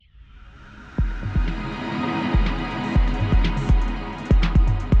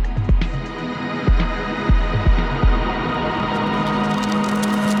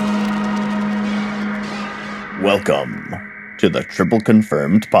Welcome to the Triple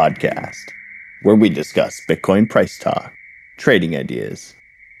Confirmed podcast, where we discuss Bitcoin price talk, trading ideas,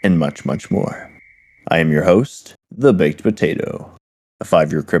 and much, much more. I am your host, The Baked Potato, a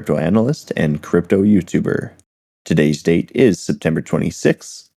 5-year crypto analyst and crypto YouTuber. Today's date is September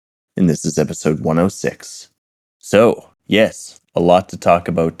 26th, and this is episode 106. So, yes, a lot to talk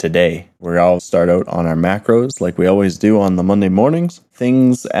about today. We'll all start out on our macros like we always do on the Monday mornings.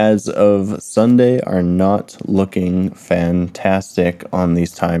 Things as of Sunday are not looking fantastic on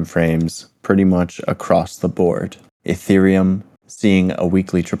these time frames pretty much across the board. Ethereum seeing a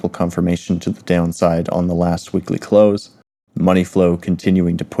weekly triple confirmation to the downside on the last weekly close. Money flow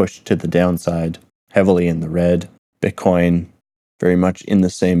continuing to push to the downside, heavily in the red. Bitcoin very much in the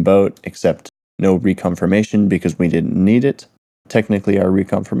same boat, except no reconfirmation because we didn't need it. Technically, our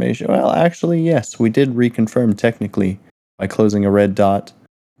reconfirmation, well, actually, yes, we did reconfirm technically by closing a red dot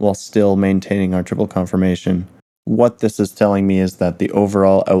while still maintaining our triple confirmation. What this is telling me is that the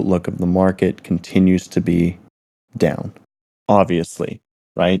overall outlook of the market continues to be down. Obviously,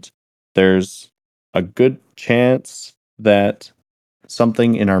 right? There's a good chance that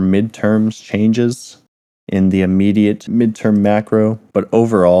something in our midterms changes in the immediate midterm macro, but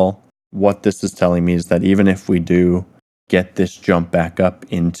overall, what this is telling me is that even if we do get this jump back up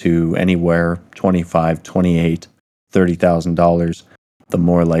into anywhere $25, $28, $30,000, the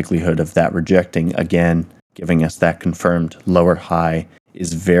more likelihood of that rejecting again, giving us that confirmed lower high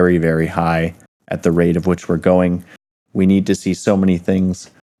is very, very high at the rate of which we're going. We need to see so many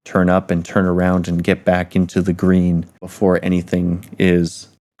things turn up and turn around and get back into the green before anything is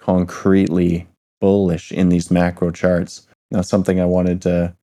concretely bullish in these macro charts. Now, something I wanted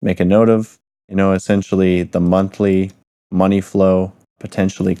to make a note of, essentially the monthly money flow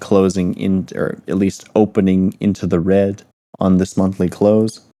potentially closing in, or at least opening into the red on this monthly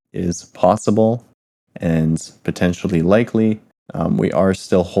close is possible and potentially likely. We are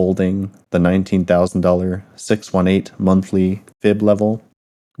still holding the $19,000 618 monthly fib level,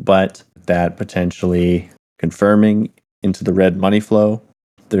 but that potentially confirming into the red money flow,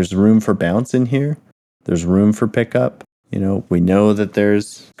 there's room for bounce in here. There's room for pickup. We know that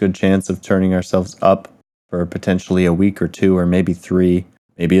there's good chance of turning ourselves up for potentially a week or two, or maybe 3,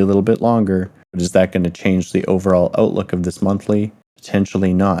 maybe a little bit longer. But is that going to change the overall outlook of this monthly?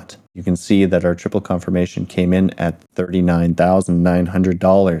 Potentially not. You can see that our triple confirmation came in at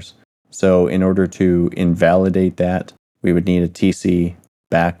 $39,900. So in order to invalidate that, we would need a TC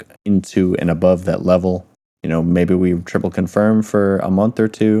back into and above that level. Maybe we triple confirm for a month or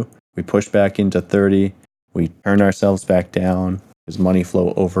two. We push back into 30. We turn ourselves back down because money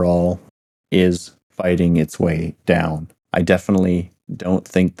flow overall is fighting its way down. I definitely don't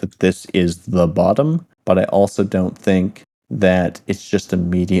think that this is the bottom, but I also don't think that it's just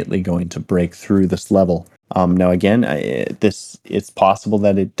immediately going to break through this level. Now, again, it's possible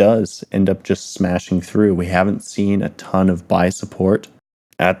that it does end up just smashing through. We haven't seen a ton of buy support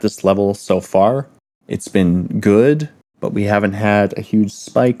at this level so far. It's been good, but we haven't had a huge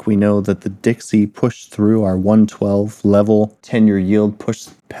spike. We know that the DXY pushed through our 112 level. 10-year yield pushed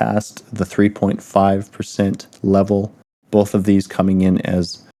past the 3.5% level. Both of these coming in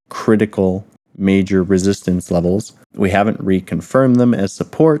as critical major resistance levels. We haven't reconfirmed them as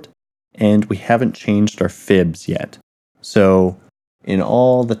support, and we haven't changed our fibs yet. So in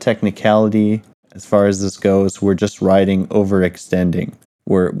all the technicality, as far as this goes, we're just riding overextending.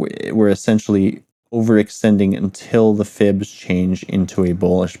 We're essentially overextending until the fibs change into a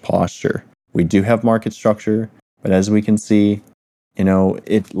bullish posture. We do have market structure, but as we can see,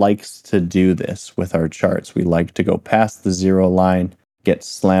 it likes to do this with our charts. We like to go past the zero line, get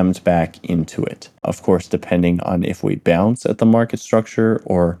slammed back into it. Of course, depending on if we bounce at the market structure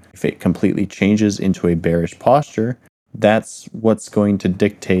or if it completely changes into a bearish posture, that's what's going to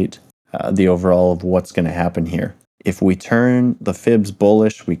dictate the overall of what's going to happen here. If we turn the fibs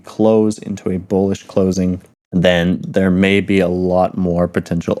bullish, we close into a bullish closing, then there may be a lot more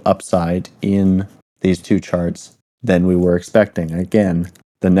potential upside in these two charts than we were expecting. Again,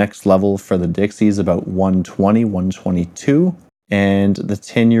 the next level for the DXY is about 120, 122. And the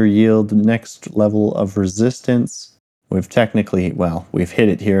 10-year yield, next level of resistance, we've hit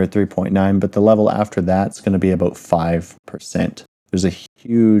it here at 3.9, but the level after that's going to be about 5%. There's a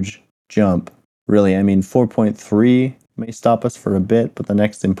huge jump. Really, 4.3 may stop us for a bit, but the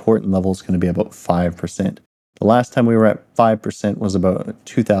next important level is going to be about 5%. The last time we were at 5% was about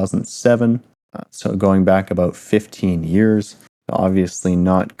 2007, so going back about 15 years. Obviously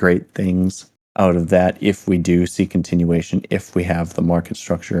not great things out of that if we do see continuation, if we have the market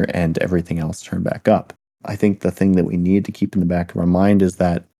structure and everything else turn back up. I think the thing that we need to keep in the back of our mind is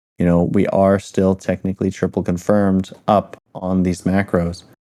that we are still technically triple confirmed up on these macros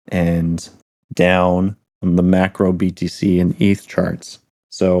and down on the macro BTC and ETH charts.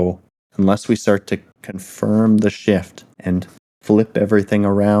 So unless we start to confirm the shift and flip everything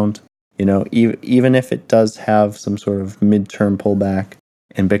around, even if it does have some sort of midterm pullback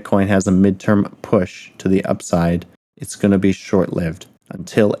and Bitcoin has a midterm push to the upside, it's going to be short-lived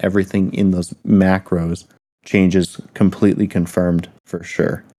until everything in those macros changes completely confirmed for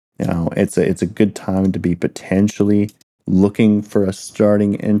sure. It's a good time to be potentially looking for a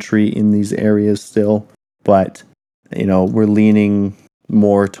starting entry in these areas still, but we're leaning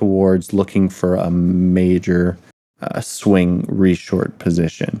more towards looking for a major swing reshort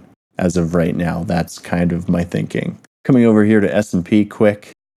position as of right now. That's kind of my thinking. Coming over here to S&P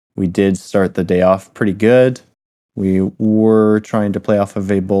quick, we did start the day off pretty good. We were trying to play off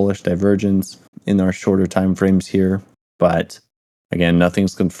of a bullish divergence in our shorter time frames here, but again,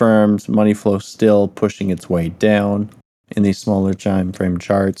 nothing's confirmed. Money flow still pushing its way down in these smaller time frame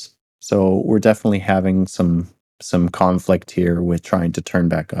charts. So we're definitely having some conflict here with trying to turn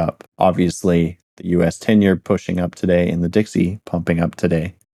back up. Obviously, the US 10-year pushing up today and the DXY pumping up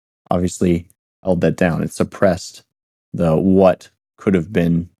today obviously held that down. It suppressed the what could have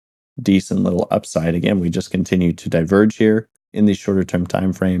been decent little upside. Again, we just continue to diverge here in these shorter term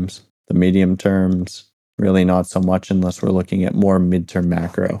time frames. The medium terms, really not so much unless we're looking at more midterm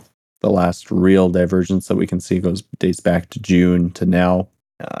macro. The last real divergence that we can see dates back to June to now,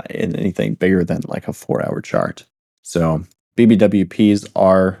 in anything bigger than like a 4-hour chart. So BBWPs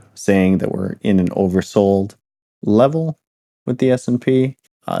are saying that we're in an oversold level with the S&P.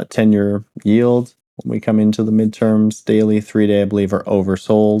 10-year yield when we come into the midterms, daily, 3-day, I believe, are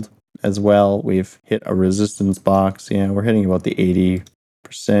oversold as well. We've hit a resistance box. Yeah, we're hitting about the 80%,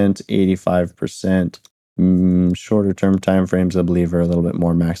 85%. Shorter term time frames, I believe, are a little bit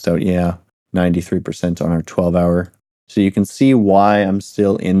more maxed out. Yeah, 93% on our 12-hour. So you can see why I'm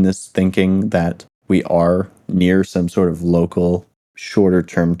still in this thinking that we are near some sort of local shorter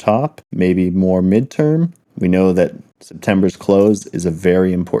term top, maybe more midterm. We know that September's close is a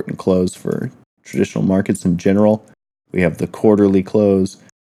very important close for traditional markets in general. We have the quarterly close.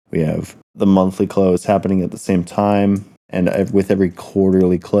 We have the monthly close happening at the same time. And with every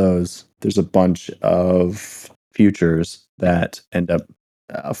quarterly close, there's a bunch of futures that end up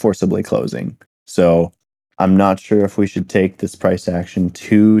forcibly closing. So I'm not sure if we should take this price action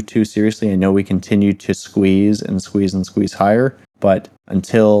too seriously. I know we continue to squeeze higher, but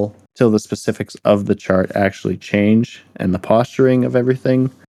until the specifics of the chart actually change and the posturing of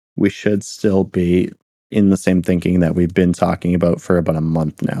everything, we should still be in the same thinking that we've been talking about for about a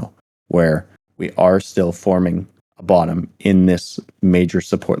month now, where we are still forming a bottom in this major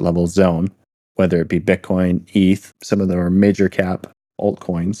support level zone, whether it be Bitcoin, ETH, some of the major cap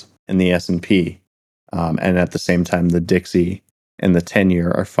altcoins, and the S&P. And at the same time, the DXY and the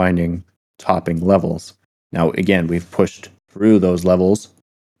 10-year are finding topping levels. Now, again, we've pushed through those levels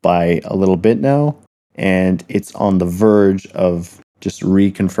by a little bit now, and it's on the verge of just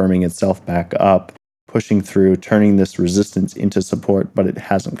reconfirming itself back up, pushing through, turning this resistance into support, but it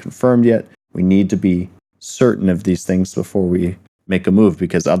hasn't confirmed yet. We need to be certain of these things before we make a move,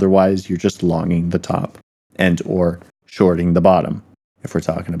 because otherwise you're just longing the top and or shorting the bottom if we're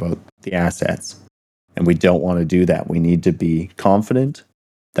talking about the assets. And we don't want to do that. We need to be confident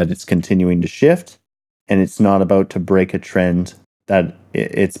that it's continuing to shift and it's not about to break a trend that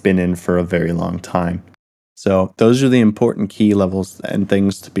it's been in for a very long time. So those are the important key levels and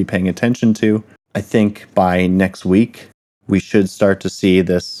things to be paying attention to. I think by next week, we should start to see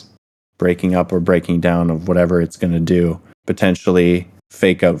this breaking up or breaking down of whatever it's going to do, potentially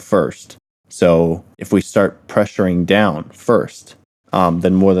fake out first. So if we start pressuring down first,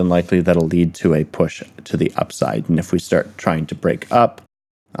 then more than likely that'll lead to a push to the upside. And if we start trying to break up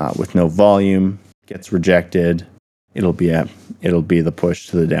with no volume, gets rejected, it'll be the push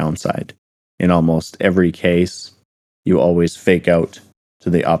to the downside. In almost every case, you always fake out to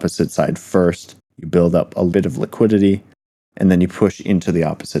the opposite side first. You build up a bit of liquidity, and then you push into the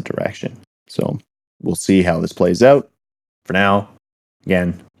opposite direction. So we'll see how this plays out. For now,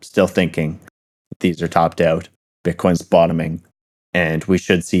 again, still thinking that these are topped out. Bitcoin's bottoming, and we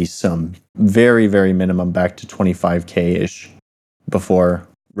should see some very, very minimum back to 25K-ish before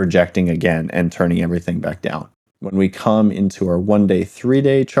rejecting again and turning everything back down. When we come into our 1-day,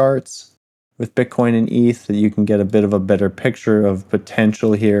 3-day charts with Bitcoin and ETH, you can get a bit of a better picture of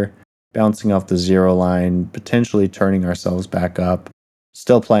potential here, bouncing off the zero line, potentially turning ourselves back up,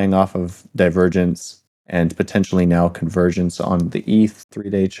 still playing off of divergence and potentially now convergence on the ETH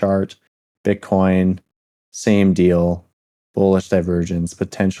 3-day chart. Bitcoin, same deal. bullish divergence,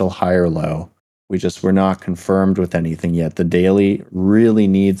 potential higher low. We're not confirmed with anything yet. The daily really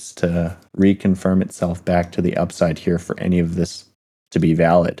needs to reconfirm itself back to the upside here for any of this to be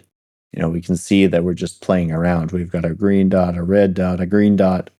valid. We can see that we're just playing around. We've got a green dot, a red dot, a green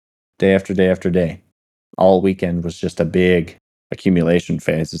dot, day after day after day. All weekend was just a big accumulation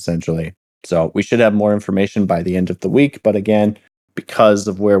phase, essentially. So we should have more information by the end of the week. But again, because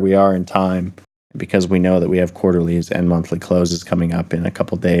of where we are in time, because we know that we have quarterlies and monthly closes coming up in a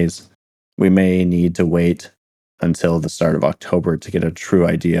couple days, we may need to wait until the start of October to get a true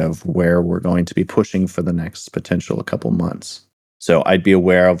idea of where we're going to be pushing for the next potential couple months. So I'd be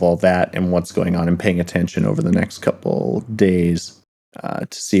aware of all that and what's going on and paying attention over the next couple days to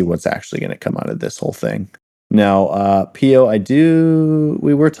see what's actually going to come out of this whole thing. Now, Pio,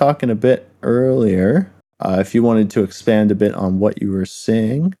 we were talking a bit earlier. If you wanted to expand a bit on what you were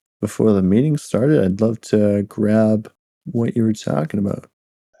saying before the meeting started, I'd love to grab what you were talking about.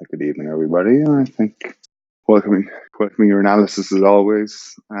 Good evening, everybody. I think welcoming your analysis as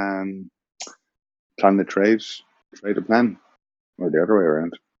always. Plan the trade a plan, or the other way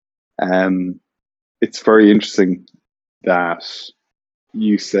around. It's very interesting that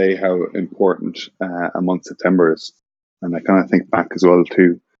you say how important a month September is, and I kind of think back as well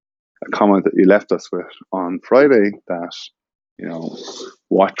to a comment that you left us with on Friday that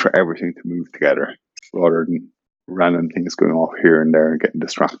watch for everything to move together rather than random things going off here and there and getting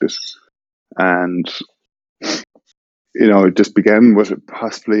distracted. And it just began with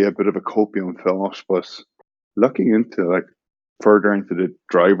possibly a bit of a copium thought, but looking into further into the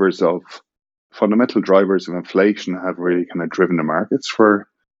fundamental drivers of inflation have really kind of driven the markets for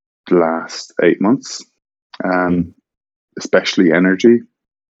the last 8 months, especially energy,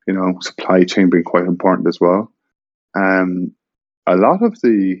 supply chain being quite important as well. A lot of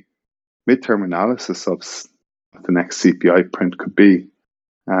the midterm analysis of the next CPI print could be,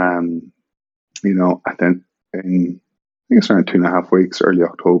 in I think it's around 2.5 weeks, early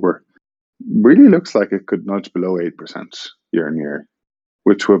October, really looks like it could nudge below 8% year on year,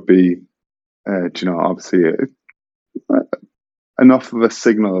 which would be, obviously enough of a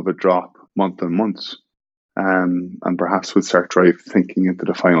signal of a drop month on month, and perhaps would start thinking into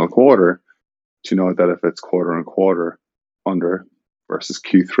the final quarter. That if it's quarter on quarter under versus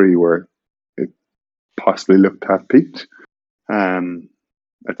Q3, where it possibly looked to have peaked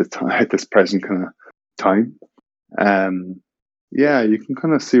at this present kind of time. You can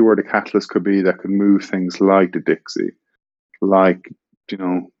kind of see where the catalyst could be that could move things like the DXY, like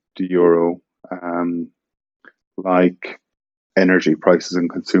the euro, like energy prices and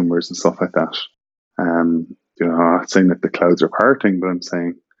consumers and stuff like that. I'm not saying that the clouds are parting, but I'm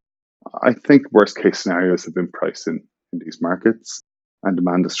saying I think worst case scenarios have been priced in these markets, and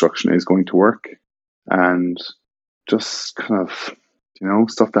demand destruction is going to work. And just kind of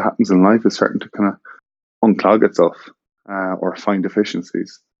stuff that happens in life is starting to kind of unclog itself or find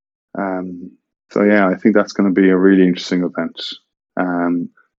efficiencies. I think that's going to be a really interesting event. And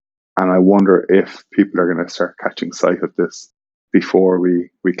I wonder if people are going to start catching sight of this before we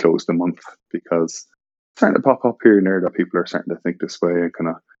close the month, because it's starting to pop up here and there that people are starting to think this way and kind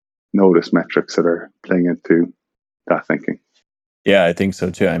of notice metrics that are playing into that thinking. Yeah, I think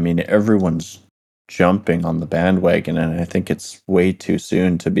so too. I mean, everyone's jumping on the bandwagon, and I think it's way too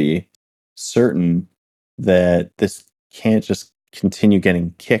soon to be certain that this can't just continue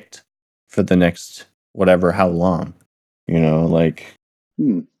getting kicked for the next how long.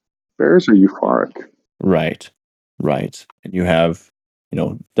 Bears are euphoric. Right. And you have,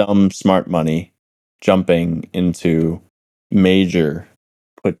 dumb smart money jumping into major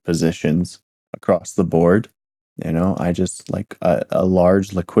put positions across the board. I just like a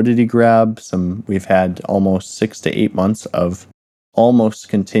large liquidity grab. We've had almost 6 to 8 months of almost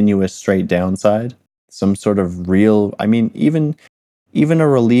continuous straight downside. Some sort of real, even a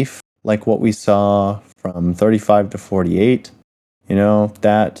relief like what we saw from 35 to 48,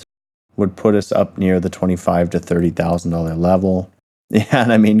 that would put us up near the $25,000 to $30,000 level.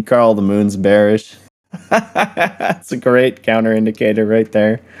 Yeah, and Carl the Moon's bearish. That's a great counter indicator right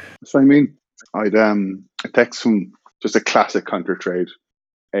there. So I'd text from just a classic counter trade,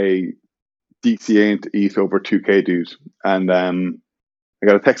 a DCA into ETH over 2K dude, and I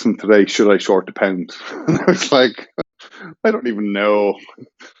got a text from today, should I short the pound? And I was like, I don't even know,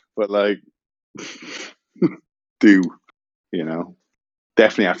 but do,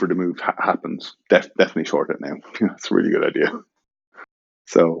 definitely after the move happens, definitely short it now. It's a really good idea.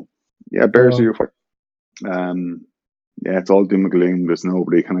 So bears are your it's all doom and gloom. There's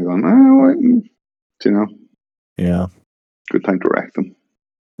nobody kind of going, Yeah. Good time to wreck them.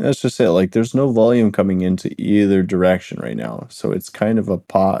 That's just it. Like, there's no volume coming into either direction right now. So it's kind of a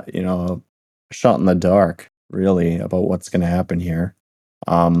a shot in the dark, really, about what's going to happen here.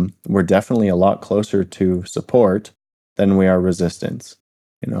 We're definitely a lot closer to support than we are resistance.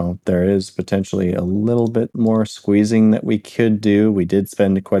 There is potentially a little bit more squeezing that we could do. We did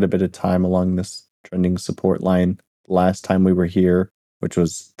spend quite a bit of time along this trending support line last time we were here, which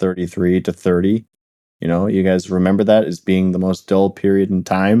was 33 to 30. You guys remember that as being the most dull period in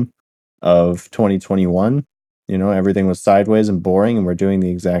time of 2021. Everything was sideways and boring, and we're doing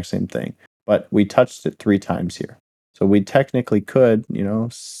the exact same thing. But we touched it 3 times here. So we technically could,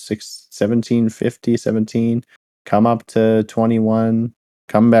 1750, 17, come up to 21,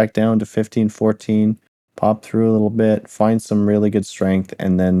 come back down to 15, 14, pop through a little bit, find some really good strength,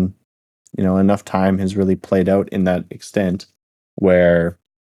 and then, enough time has really played out in that extent where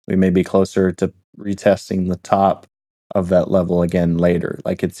we may be closer to retesting the top of that level again later.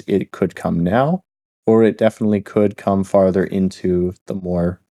 Like it could come now, or it definitely could come farther into the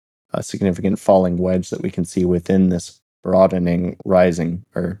more significant falling wedge that we can see within this broadening rising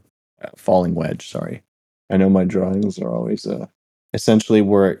or falling wedge. Sorry, I know my drawings are always essentially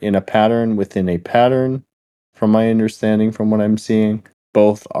we're in a pattern within a pattern. From my understanding, from what I'm seeing,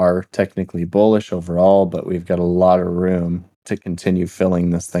 both are technically bullish overall, but we've got a lot of room to continue filling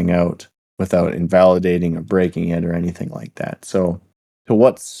this thing out without invalidating or breaking it or anything like that. So, to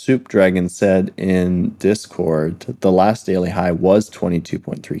what Soup Dragon said in Discord, the last daily high was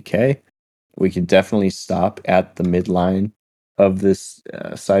 22.3K. We could definitely stop at the midline of this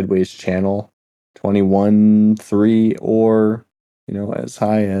sideways channel, 21.3, or as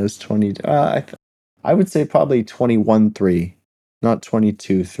high as 20. I would say probably 21.3, not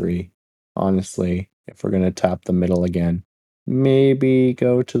 22.3. Honestly, if we're gonna tap the middle again, maybe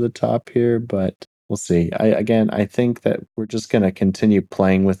go to the top here, but we'll see. I think that we're just gonna continue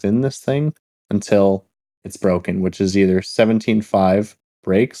playing within this thing until it's broken, which is either 17.5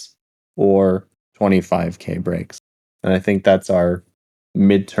 breaks or 25K breaks. And I think that's our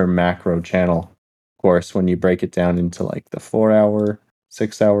midterm macro channel. Of course, when you break it down into like the 4 hour,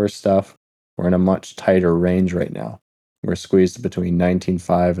 6 hour stuff, we're in a much tighter range right now. We're squeezed between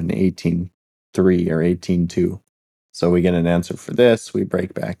 19.5 and 18.3 or 18.2. So we get an answer for this. We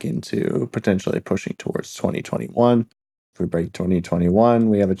break back into potentially pushing towards 2021. If we break 2021,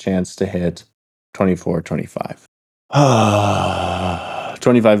 we have a chance to hit 24, 25.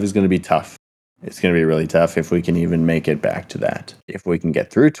 25 is going to be tough. It's going to be really tough if we can even make it back to that. If we can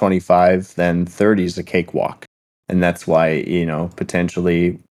get through 25, then 30 is a cakewalk. And that's why,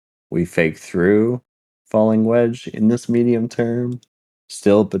 potentially we fake through falling wedge in this medium term,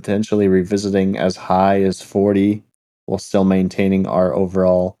 still potentially revisiting as high as 40 while still maintaining our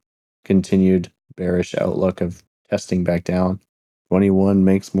overall continued bearish outlook of testing back down. 21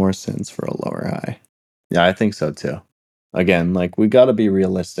 makes more sense for a lower high. Yeah, I think so too. Again, like we got to be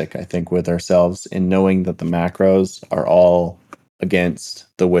realistic, I think, with ourselves in knowing that the macros are all against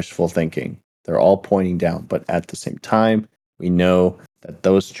the wishful thinking. They're all pointing down, but at the same time, we know that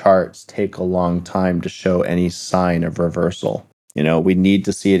those charts take a long time to show any sign of reversal. We need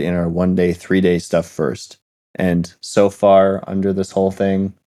to see it in our 1 day, 3 day stuff first. And so far under this whole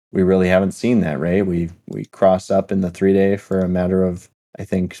thing, we really haven't seen that, right? We crossed up in the 3 day for a matter of, I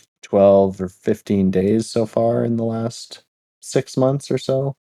think, 12 or 15 days so far in the last 6 months or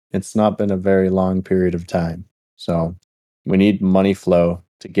so. It's not been a very long period of time. So we need money flow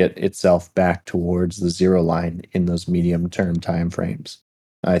to get itself back towards the zero line in those medium term time frames.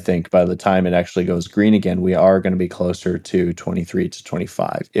 I think by the time it actually goes green again, we are going to be closer to 23 to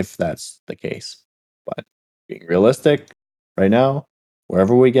 25, if that's the case. But being realistic, right now,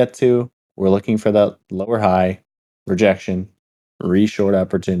 wherever we get to, we're looking for that lower high, rejection, re-short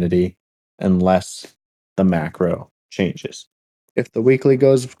opportunity, unless the macro changes. If the weekly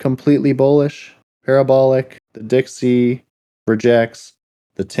goes completely bullish, parabolic, the DXY rejects,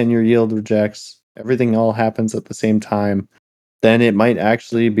 the 10-year yield rejects, everything all happens at the same time, then it might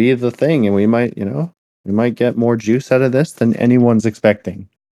actually be the thing, and we might get more juice out of this than anyone's expecting.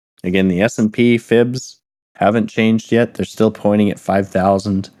 Again, the S&P fibs haven't changed yet. They're still pointing at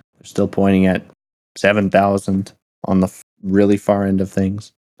 5,000. They're still pointing at 7,000 on the really far end of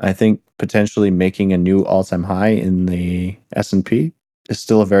things. I think potentially making a new all-time high in the S&P is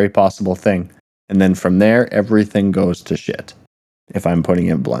still a very possible thing. And then from there, everything goes to shit, if I'm putting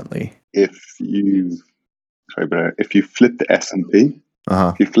it bluntly. If you flip the S&P,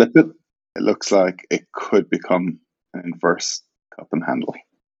 if you flip it, it looks like it could become an inverse cup and handle.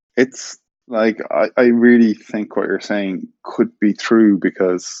 It's like I really think what you're saying could be true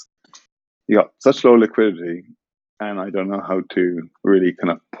because you got such low liquidity and I don't know how to really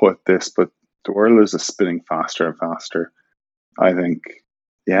kind of put this, but the world is just spinning faster and faster. I think,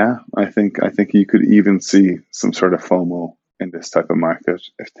 yeah, I think you could even see some sort of FOMO in this type of market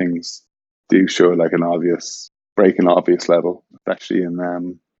if things do show like an obvious break, an obvious level, especially in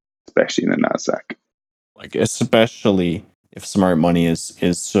the Nasdaq. Like especially if smart money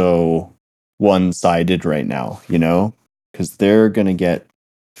is so one-sided right now, because they're gonna get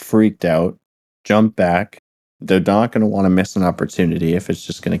freaked out, jump back. They're not gonna want to miss an opportunity if it's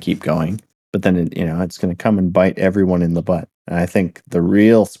just gonna keep going. But then it's gonna come and bite everyone in the butt. And I think the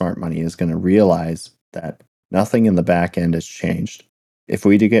real smart money is gonna realize that nothing in the back end has changed. If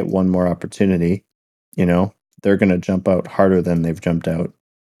we do get one more opportunity, they're gonna jump out harder than they've jumped out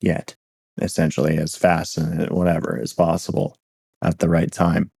yet, essentially as fast and whatever as possible at the right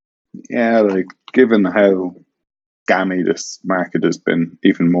time. Yeah, like given how gammy this market has been,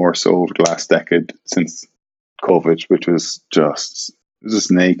 even more so over the last decade since COVID, which was just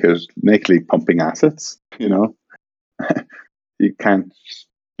nakedly pumping assets. You can't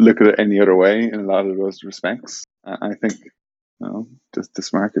look at it any other way in a lot of those respects. I think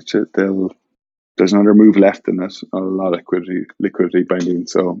this market shit. There's another move left in it. A lot of liquidity by doing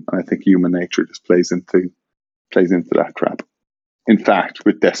so. And I think human nature just plays into that trap. In fact,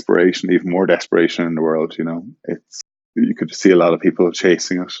 with desperation, even more desperation in the world, you could see a lot of people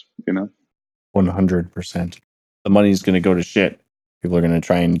chasing it. 100%. The money's going to go to shit. People are going to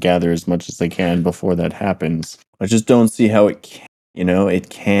try and gather as much as they can before that happens. I just don't see how it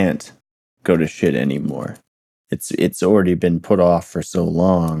can't go to shit anymore. It's already been put off for so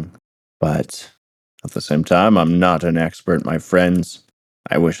long, but at the same time, I'm not an expert, my friends.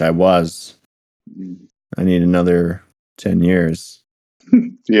 I wish I was. I need another 10 years.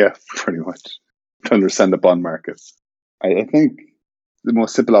 Yeah, pretty much, to understand the bond markets. I think the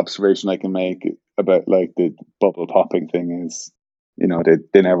most simple observation I can make about like the bubble popping thing is,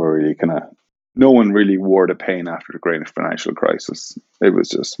 they never really no one really wore the pain after the great financial crisis. It was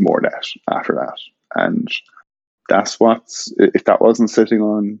just more debt after that. And if that wasn't sitting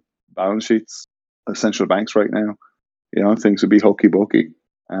on balance sheets of central banks right now, things would be hokey pokey.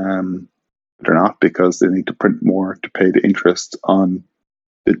 They're not, because they need to print more to pay the interest on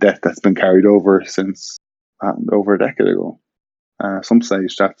the debt that's been carried over since over a decade ago. Some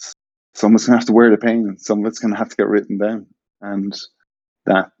stage someone's going to have to wear the pain, and some of it's going to have to get written down. And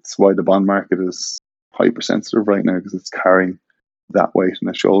that's why the bond market is hypersensitive right now, because it's carrying that weight on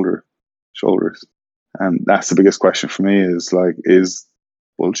its shoulders. And that's the biggest question for me is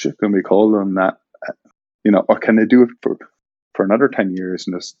bullshit going to be called on that? Or can they do it for another 10 years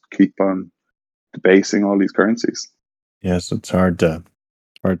and just keep on debasing all these currencies? Yes, it's hard to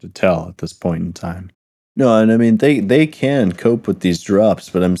tell at this point in time. No, and I mean they can cope with these drops,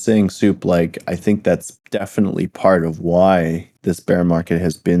 but I'm saying, Soup, like I think that's definitely part of why this bear market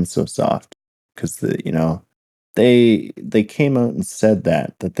has been so soft, because they came out and said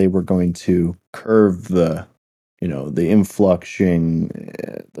that they were going to curve the the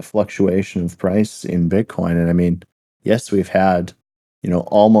fluctuation of price in Bitcoin. And I mean, yes, we've had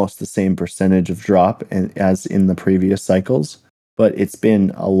almost the same percentage of drop as in the previous cycles, but it's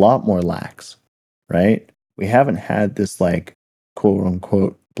been a lot more lax, right? We haven't had this like quote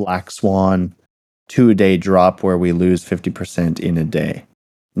unquote black swan 2-day drop where we lose 50% in a day.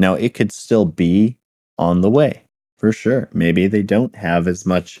 Now it could still be on the way, for sure. Maybe they don't have as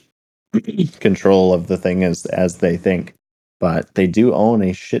much control of the thing as they think, but they do own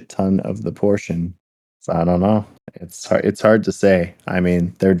a shit ton of the portion. So I don't know. It's hard to say. I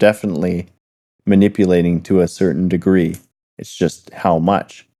mean, they're definitely manipulating to a certain degree. It's just how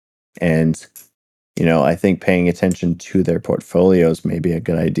much. And I think paying attention to their portfolios may be a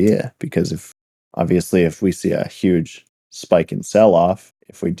good idea, because if we see a huge spike in sell off,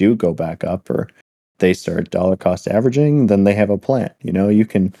 if we do go back up or they start dollar cost averaging, then they have a plan. You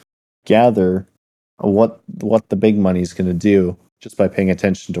can gather what the big money is going to do just by paying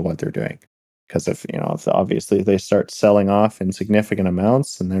attention to what they're doing. Because if obviously they start selling off in significant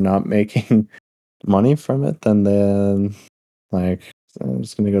amounts and they're not making money from it, then like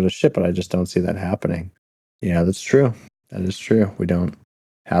it's going to go to shit. But I just don't see that happening. Yeah, that's true. That is true. We don't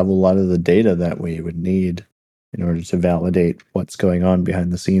have a lot of the data that we would need in order to validate what's going on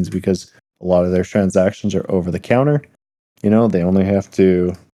behind the scenes, because a lot of their transactions are over the counter. They only have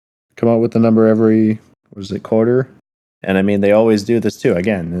to come out with the number every quarter. And I mean, they always do this too.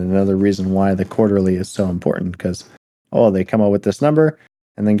 Again, another reason why the quarterly is so important, because they come out with this number,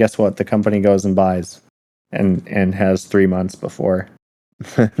 and then guess what? The company goes and buys and has 3 months before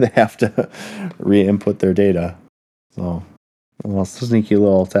they have to re-input their data. So, sneaky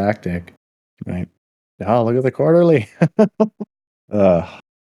little tactic, right? Oh, look at the quarterly.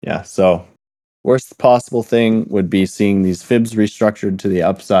 Yeah, so worst possible thing would be seeing these fibs restructured to the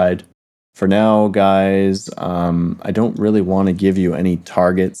upside. For now, guys, I don't really want to give you any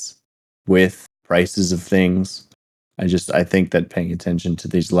targets with prices of things. I think that paying attention to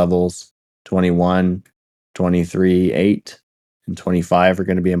these levels, 21, 23, 8, and 25 are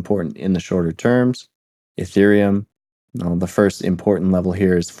going to be important in the shorter terms. Ethereum, the first important level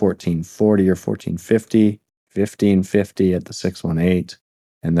here is 1440 or 1450, 1550 at the 618,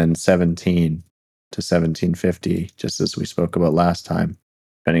 and then 17 to 1750, just as we spoke about last time.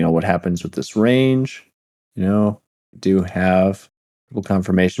 Depending on what happens with this range, we do have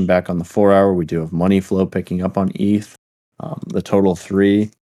confirmation back on the 4-hour. We do have money flow picking up on ETH. The total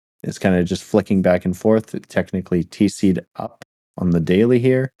 3 is kind of just flicking back and forth. It technically TC'd up on the daily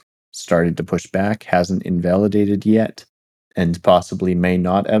here, started to push back, hasn't invalidated yet, and possibly may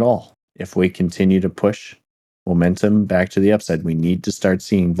not at all. If we continue to push momentum back to the upside, we need to start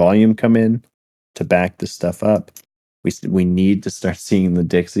seeing volume come in to back this stuff up. We need to start seeing the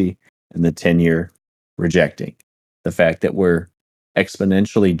DXY and the 10-year rejecting. The fact that we're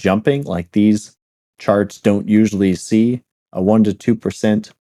exponentially jumping, like these charts don't usually see a 1 to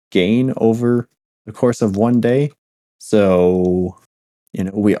 2% gain over the course of one day. So,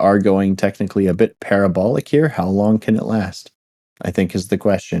 we are going technically a bit parabolic here. How long can it last? I think is the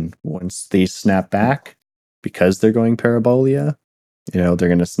question. Once these snap back, because they're going parabolia, they're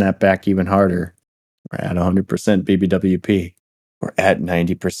going to snap back even harder. We're at 100% BBWP. We're at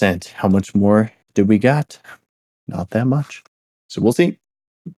 90%. How much more do we got? Not that much. So we'll see.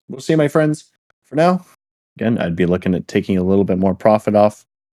 We'll see, my friends. For now, again, I'd be looking at taking a little bit more profit off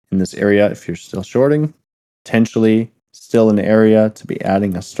in this area if you're still shorting. Potentially still an area to be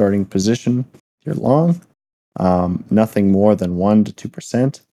adding a starting position if you're long. Nothing more than 1 to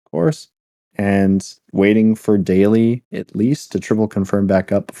 2%, of course. And waiting for daily at least to triple confirm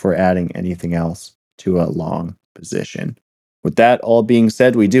back up before adding anything else to a long position. With that all being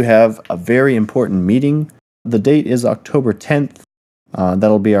said, we do have a very important meeting. The date is October 10th.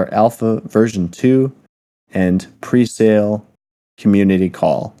 That'll be our alpha version 2 and pre-sale community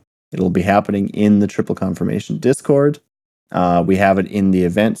call. It'll be happening in the Triple Confirmation Discord. We have it in the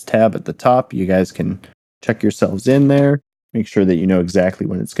events tab at the top. You guys can check yourselves in there. Make sure that you know exactly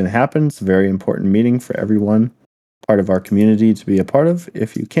when it's going to happen. It's a very important meeting for everyone, part of our community, to be a part of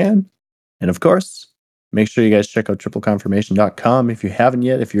if you can. And of course, make sure you guys check out tripleconfirmation.com if you haven't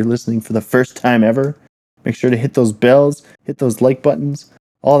yet. If you're listening for the first time ever, make sure to hit those bells, hit those like buttons,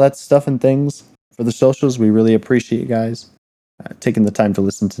 all that stuff and things for the socials. We really appreciate you guys taking the time to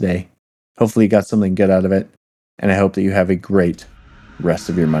listen today. Hopefully you got something good out of it. And I hope that you have a great rest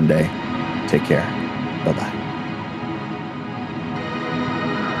of your Monday. Take care. Bye-bye.